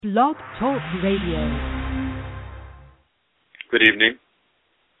Blog Talk Radio. Good evening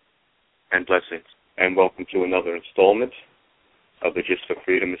and blessings, and welcome to another installment of the Gist for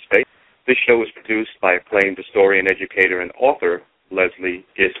Freedom Estate. This show is produced by acclaimed historian, educator, and author Leslie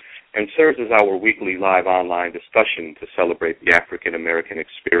Gist, and serves as our weekly live online discussion to celebrate the African American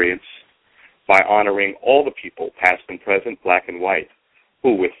experience by honoring all the people, past and present, black and white,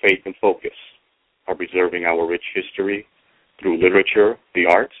 who, with faith and focus, are preserving our rich history through literature, the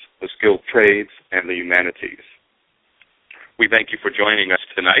arts, the skilled trades, and the humanities. We thank you for joining us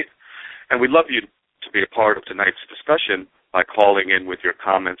tonight, and we'd love you to be a part of tonight's discussion by calling in with your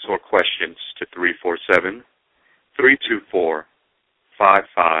comments or questions to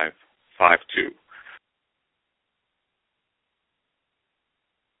 347-324-5552.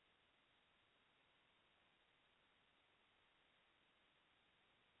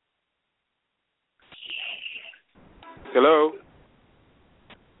 Hello.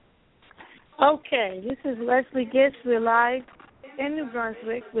 Okay, this is Leslie Gist. We're live in New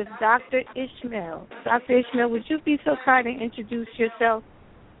Brunswick with Dr. Ishmael. Dr. Ishmael, would you be so kind and introduce yourself?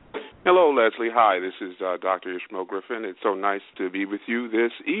 Hello, Leslie. Hi, this is Dr. Ishmael Griffin. It's so nice to be with you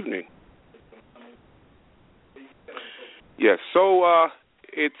this evening. Yes, so I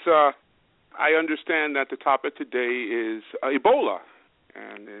understand that the topic today is Ebola,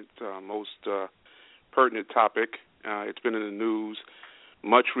 and it's a most pertinent topic. It's been in the news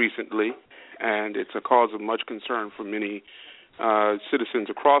much recently, and it's a cause of much concern for many citizens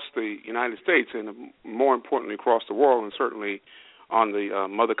across the United States and, more importantly, across the world, and certainly on the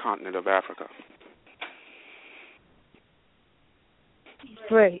mother continent of Africa.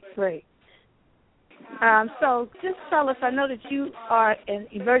 Great. So just tell us, I know that you are an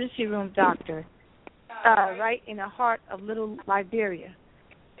emergency room doctor, right in the heart of Little Liberia.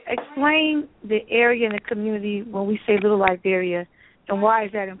 Explain the area and the community when we say Little Liberia, and why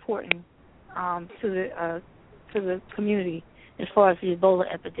is that important to the community as far as the Ebola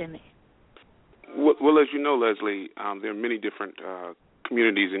epidemic? Well, as you know, Leslie, there are many different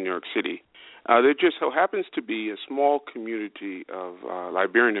communities in New York City. There just so happens to be a small community of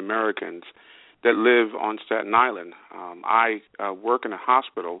Liberian-Americans that live on Staten Island. I work in a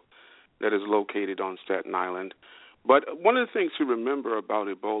hospital that is located on Staten Island. But one of the things to remember about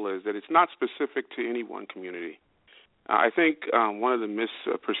Ebola is that it's not specific to any one community. I think one of the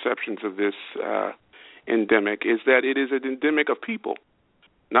misperceptions of this endemic is that it is an endemic of people,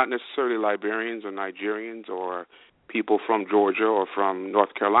 not necessarily Liberians or Nigerians or people from Georgia or from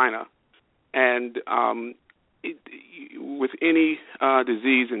North Carolina. And with any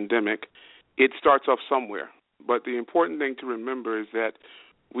disease endemic, it starts off somewhere. But the important thing to remember is that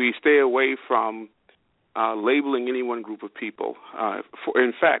we stay away from labeling any one group of people.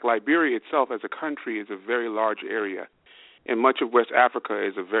 In fact, Liberia itself as a country is a very large area, and much of West Africa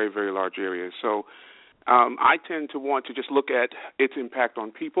is a very, very large area. So I tend to want to just look at its impact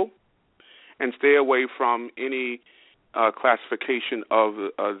on people and stay away from any classification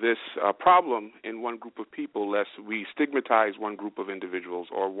of this problem in one group of people, lest we stigmatize one group of individuals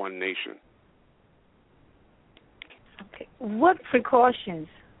or one nation. Okay. What precautions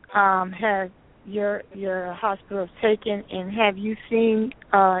have your hospital taken, and have you seen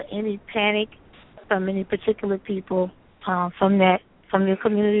any panic from any particular people from your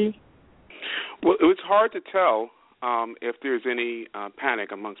community? Well, it's hard to tell if there's any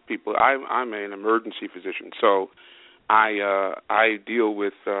panic amongst people. I'm an emergency physician, so I deal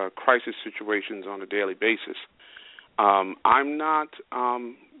with crisis situations on a daily basis. I'm not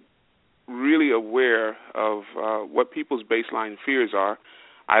really aware of what people's baseline fears are.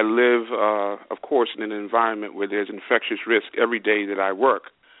 I live, of course, in an environment where there's infectious risk every day that I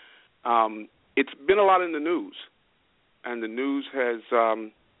work. It's been a lot in the news, and the news has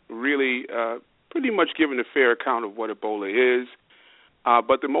really pretty much given a fair account of what Ebola is.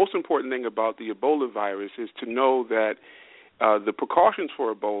 But the most important thing about the Ebola virus is to know that the precautions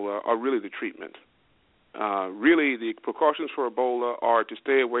for Ebola are really the treatment. Really, the precautions for Ebola are to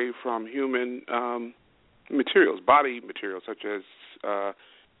stay away from human materials, body materials, such as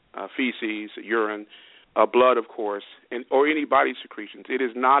feces, urine, blood, of course, or any body secretions. It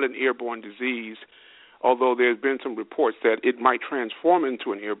is not an airborne disease, although there's been some reports that it might transform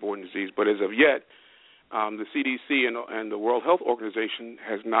into an airborne disease. But as of yet, the CDC and the World Health Organization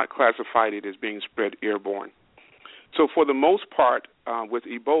has not classified it as being spread airborne. So for the most part, with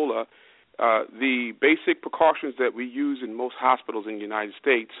Ebola, the basic precautions that we use in most hospitals in the United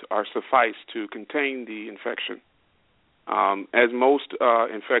States are suffice to contain the infection. As most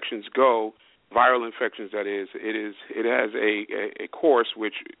infections go, viral infections that is, it has a course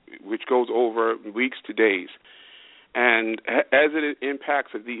which goes over weeks to days. And as it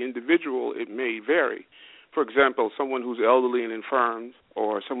impacts the individual, it may vary. For example, someone who's elderly and infirm,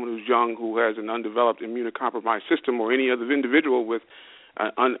 or someone who's young who has an undeveloped immunocompromised system, or any other individual with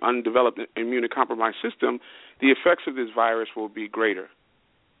an undeveloped immunocompromised system, the effects of this virus will be greater.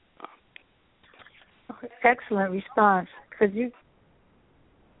 Excellent response. Could you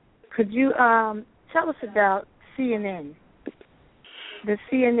tell us about CNN? The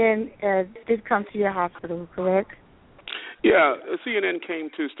CNN did come to your hospital, correct? Yeah, CNN came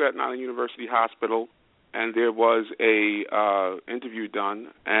to Staten Island University Hospital, and there was a interview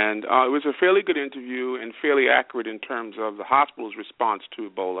done, and it was a fairly good interview and fairly accurate in terms of the hospital's response to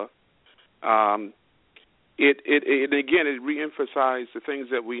Ebola. It reemphasized the things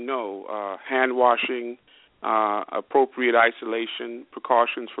that we know: hand washing, appropriate isolation,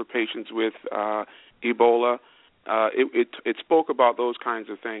 precautions for patients with Ebola. It spoke about those kinds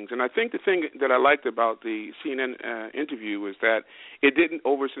of things. And I think the thing that I liked about the CNN interview was that it didn't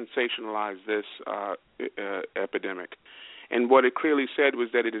over-sensationalize this epidemic. And what it clearly said was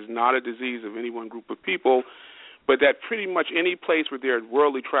that it is not a disease of any one group of people, but that pretty much any place where there are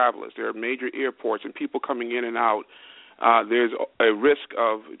worldly travelers, there are major airports and people coming in and out, there's a risk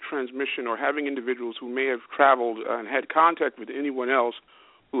of transmission or having individuals who may have traveled and had contact with anyone else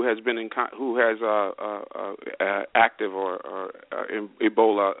who has been active or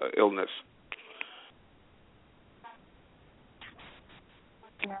Ebola illness.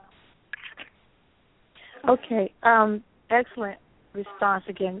 Okay. Excellent response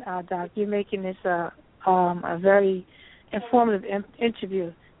again, Doc. You're making this a very informative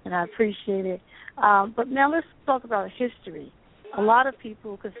interview, and I appreciate it. But now let's talk about history. A lot of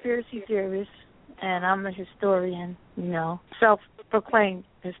people, conspiracy theorists, and I'm a historian, self-proclaimed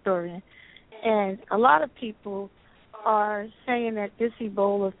historian, and a lot of people are saying that this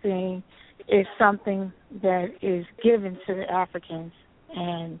Ebola thing is something that is given to the Africans,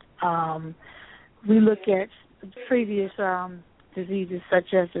 and we look at previous diseases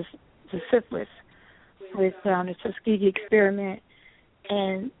such as the syphilis with the Tuskegee experiment,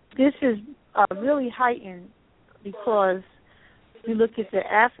 and this is really heightened because we look at the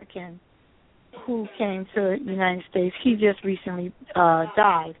African who came to the United States. He just recently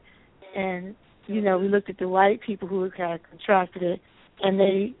died, and we looked at the white people who had contracted it, and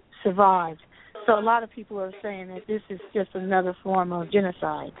they survived. So a lot of people are saying that this is just another form of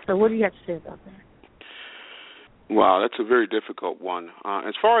genocide. So what do you have to say about that? Wow, that's a very difficult one.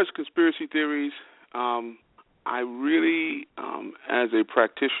 As far as conspiracy theories, I really, as a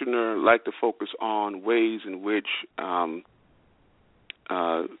practitioner, like to focus on ways in which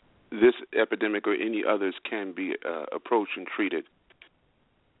this epidemic or any others can be approached and treated.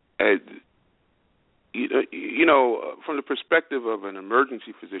 From the perspective of an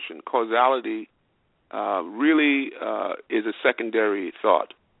emergency physician, causality really is a secondary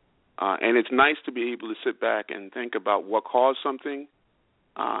thought. And it's nice to be able to sit back and think about what caused something,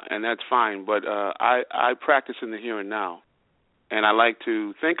 and that's fine. But I practice in the here and now, and I like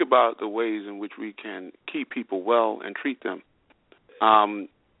to think about the ways in which we can keep people well and treat them.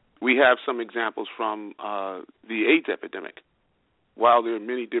 We have some examples from the AIDS epidemic. While there are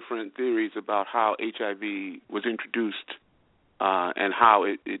many different theories about how HIV was introduced and how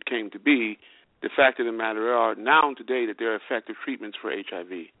it came to be, the fact of the matter are now today that there are effective treatments for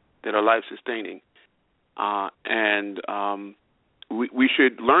HIV that are life-sustaining. And we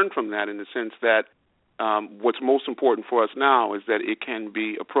should learn from that in the sense that what's most important for us now is that it can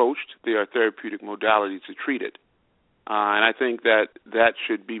be approached. There are therapeutic modalities to treat it. And I think that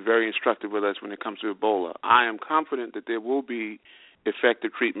should be very instructive with us when it comes to Ebola. I am confident that there will be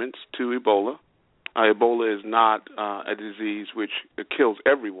effective treatments to Ebola. Ebola is not a disease which kills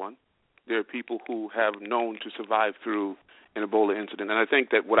everyone. There are people who have known to survive through an Ebola incident. And I think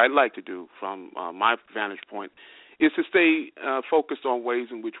that what I'd like to do from my vantage point is to stay focused on ways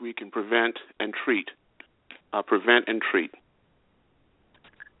in which we can prevent and treat.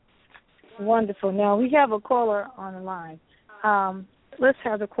 Wonderful. Now, we have a caller on the line. Let's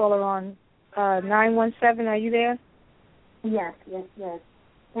have the caller on 917. Are you there? Yes.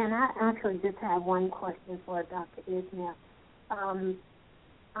 And I actually just have one question for Dr. Ishmael.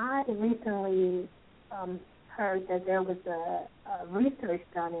 I recently heard that there was a research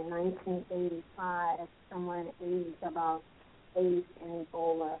done in 1985, somewhere in the 80s, about AIDS and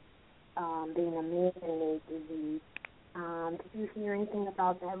Ebola being a man-made disease. Did you hear anything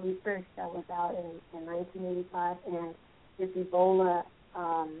about that research that was out in 1985? And is Ebola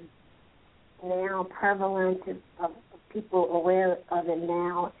now prevalent? Of people aware of it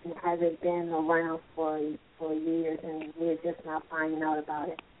now, and has it been around for years, and we're just now finding out about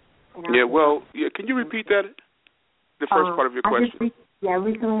it? Can you repeat that? the first part of your question. I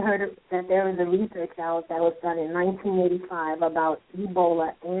recently heard that there was a research out that was done in 1985 about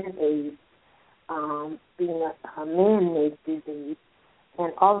Ebola and AIDS being a man-made disease.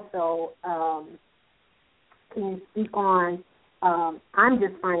 And also, can you speak on, I'm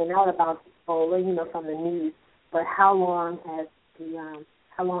just finding out about Ebola, from the news, but how long has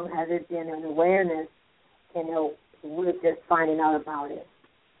it been an awareness, we're just finding out about it?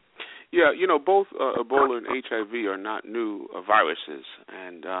 Yeah, both Ebola and HIV are not new viruses,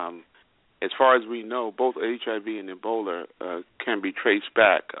 and as far as we know, both HIV and Ebola can be traced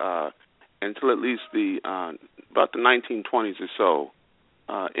back until at least about the 1920s or so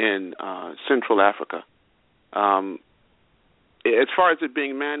in Central Africa. As far as it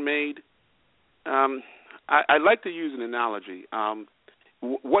being man-made, I like to use an analogy.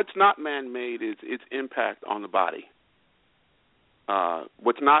 What's not man-made is its impact on the body.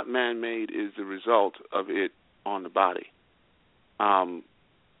 What's not man-made is the result of it on the body.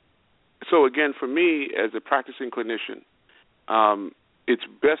 So again, for me, as a practicing clinician, it's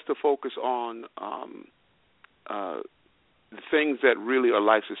best to focus on the things that really are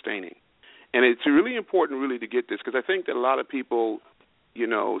life-sustaining. And it's really important, really, to get this, because I think that a lot of people,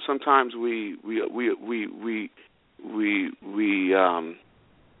 sometimes we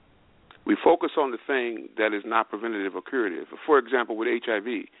focus on the thing that is not preventative or curative. For example, with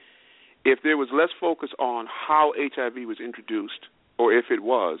HIV, if there was less focus on how HIV was introduced, or if it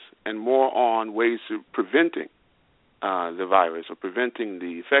was, and more on ways of preventing the virus or preventing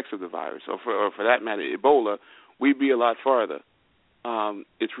the effects of the virus, or for that matter, Ebola, we'd be a lot farther.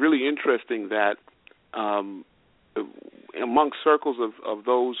 It's really interesting that amongst circles of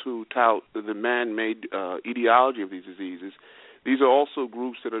those who tout the man-made etiology of these diseases, these are also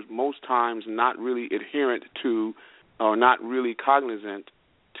groups that are most times not really adherent to or not really cognizant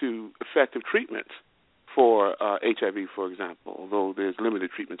to effective treatments for HIV, for example, although there's limited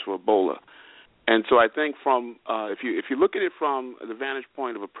treatments for Ebola. And so I think from if you look at it from the vantage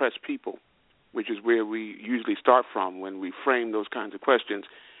point of oppressed people, which is where we usually start from when we frame those kinds of questions,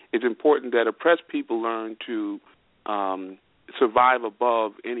 it's important that oppressed people learn to survive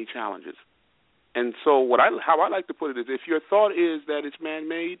above any challenges. And so how I like to put it is, if your thought is that it's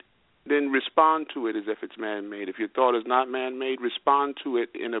man-made, then respond to it as if it's man-made. If your thought is not man-made, respond to it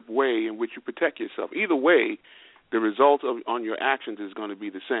in a way in which you protect yourself. Either way, the result on your actions is going to be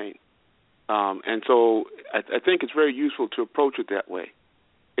the same. And so I think it's very useful to approach it that way.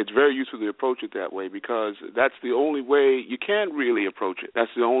 It's very useful to approach it that way because that's the only way you can really approach it.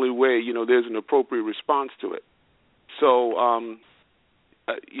 That's the only way, there's an appropriate response to it. So, I'm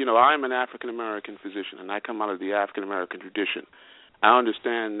an African-American physician, and I come out of the African-American tradition. I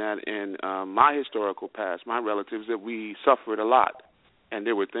understand that in my historical past, my relatives, that we suffered a lot, and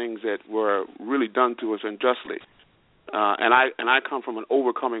there were things that were really done to us unjustly. And I come from an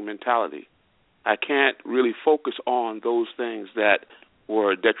overcoming mentality. I can't really focus on those things that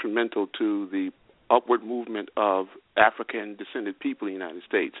were detrimental to the upward movement of African-descended people in the United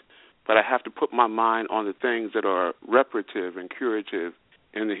States. But I have to put my mind on the things that are reparative and curative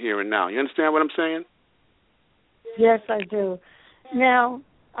in the here and now. You understand what I'm saying? Yes, I do. Now,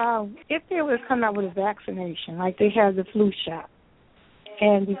 if they were to come out with a vaccination, like they have the flu shot,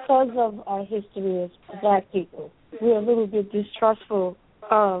 and because of our history as black people, we're a little bit distrustful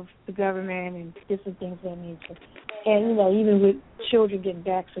of the government and different things of that nature. And, even with children getting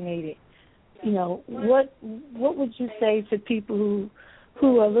vaccinated, what would you say to people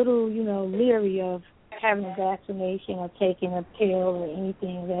who are a little, leery of having a vaccination or taking a pill or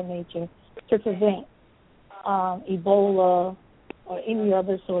anything of that nature to prevent Ebola or any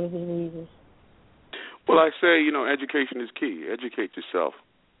other sort of diseases? Well, I say, education is key. Educate yourself.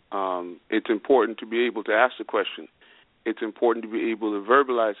 It's important to be able to ask the question. It's important to be able to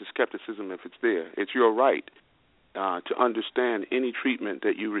verbalize the skepticism if it's there. It's your right to understand any treatment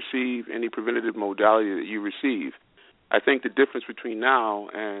that you receive, any preventative modality that you receive. I think the difference between now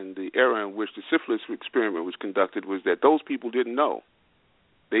and the era in which the syphilis experiment was conducted was that those people didn't know.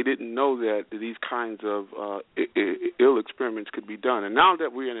 They didn't know that these kinds of ill experiments could be done. And now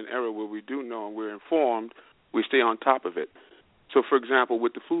that we're in an era where we do know and we're informed, we stay on top of it. So, for example,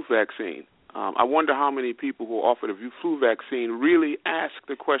 with the flu vaccine, I wonder how many people who are offered a flu vaccine really ask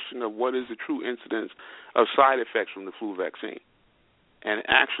the question of what is the true incidence of side effects from the flu vaccine, and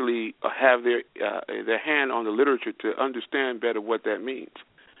actually have their hand on the literature to understand better what that means.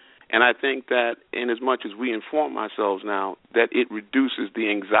 And I think that in as much as we inform ourselves now, that it reduces the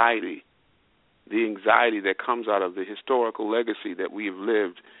anxiety that comes out of the historical legacy that we have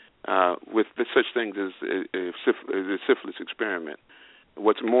lived with such things as the syphilis experiment.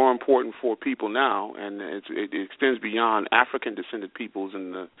 What's more important for people now, and it extends beyond African-descended peoples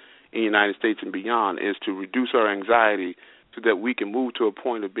in the United States and beyond, is to reduce our anxiety so that we can move to a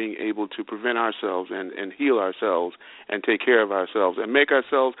point of being able to prevent ourselves and heal ourselves and take care of ourselves and make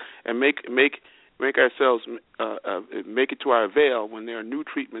ourselves and make it to our avail when there are new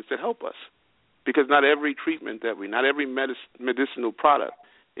treatments that help us. Because not every treatment not every medicinal product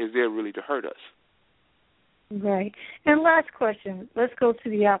is there really to hurt us. Right. And last question, let's go to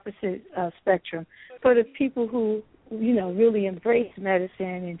the opposite spectrum. For the people who, really embrace medicine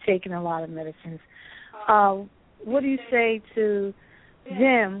and taking a lot of medicines, what do you say to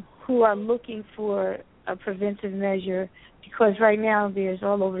them who are looking for a preventive measure? Because right now there's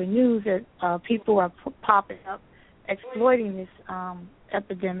all over the news that people are popping up, exploiting this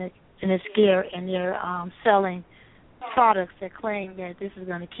epidemic and this scare, and they're selling products that claim that this is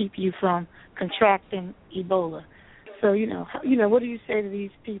going to keep you from contracting Ebola. So, what do you say to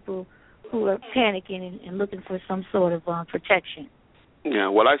these people who are panicking and looking for some sort of protection? Yeah,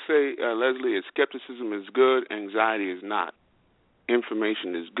 what I say, Leslie, is skepticism is good, anxiety is not.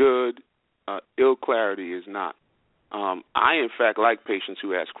 Information is good, ill clarity is not. I, in fact, like patients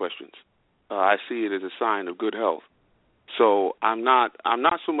who ask questions. I see it as a sign of good health. So I'm not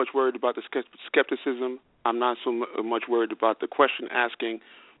so much worried about the skepticism. I'm not so much worried about the question asking,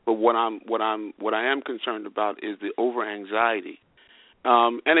 but what I am concerned about is the over anxiety.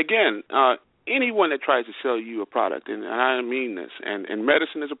 And again, anyone that tries to sell you a product, and I mean this, and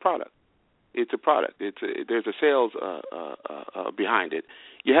medicine is a product. It's a product. There's a sales behind it.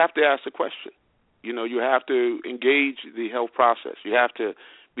 You have to ask the question. You have to engage the health process. You have to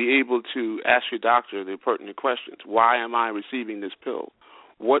be able to ask your doctor the pertinent questions. Why am I receiving this pill?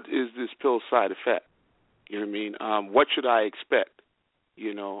 What is this pill's side effect? You know what I mean? What should I expect?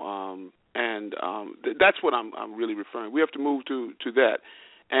 That's what I'm really referring. We have to move to that.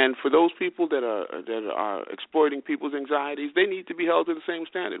 And for those people that are exploiting people's anxieties, they need to be held to the same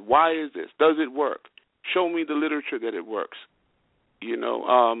standard. Why is this? Does it work? Show me the literature that it works.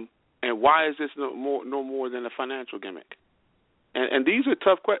 And why is this no more than a financial gimmick? And these are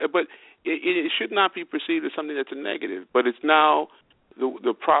tough questions, but it should not be perceived as something that's a negative. But it's now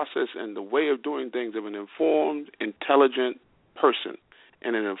the process and the way of doing things of an informed, intelligent person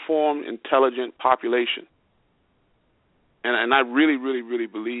and an informed, intelligent population. And I really, really, really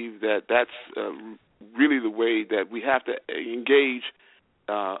believe that that's really the way that we have to engage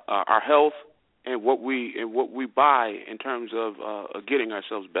our health and what we buy in terms of getting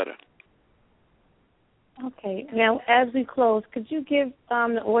ourselves better. Okay. Now, as we close, could you give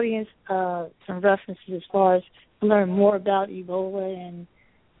the audience some references as far as to learn more about Ebola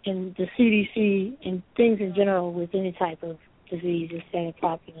and the CDC and things in general with any type of disease instead of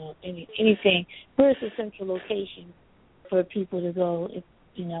popping up? Anything? Where's the central location for people to go, as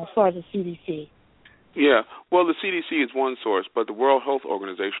far as the CDC? Yeah, well, the CDC is one source, but the World Health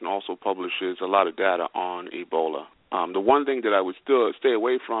Organization also publishes a lot of data on Ebola. The one thing that I would still stay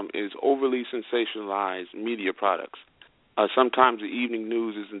away from is overly sensationalized media products. Sometimes the evening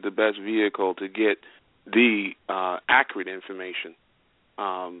news isn't the best vehicle to get the accurate information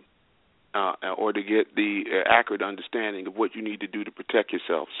or to get the accurate understanding of what you need to do to protect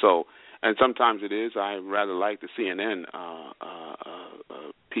yourself. So, and sometimes it is. I rather like the CNN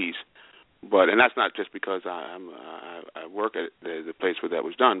piece. And that's not just because I work at the place where that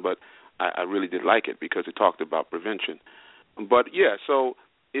was done, but I really did like it because it talked about prevention. But, yeah, so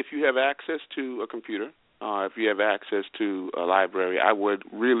if you have access to a computer, if you have access to a library, I would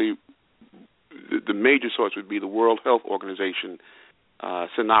really, the major source would be the World Health Organization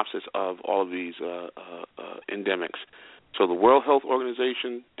synopsis of all of these endemics. So the World Health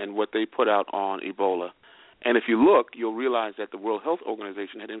Organization and what they put out on Ebola. And if you look, you'll realize that the World Health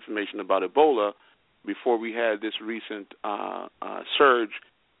Organization had information about Ebola before we had this recent surge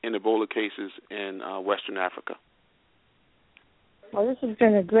in Ebola cases in Western Africa. Well, this has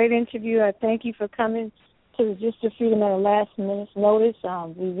been a great interview. I thank you for coming to the Just of Freedom at a last minute's notice.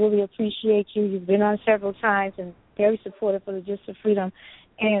 We really appreciate you. You've been on several times and very supportive for the Just of Freedom.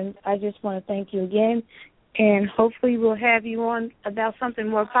 And I just want to thank you again. And hopefully we'll have you on about something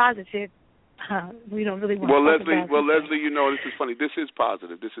more positive. We don't really want to talk about it. Well, Leslie, this is funny. This is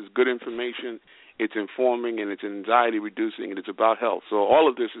positive. This is good information. It's informing, and it's anxiety reducing, and it's about health. So all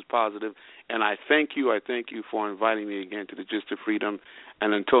of this is positive, and I thank you. I thank you for inviting me again to the Gist of Freedom,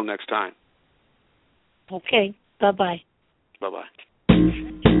 and until next time. Okay. Bye-bye. Bye-bye.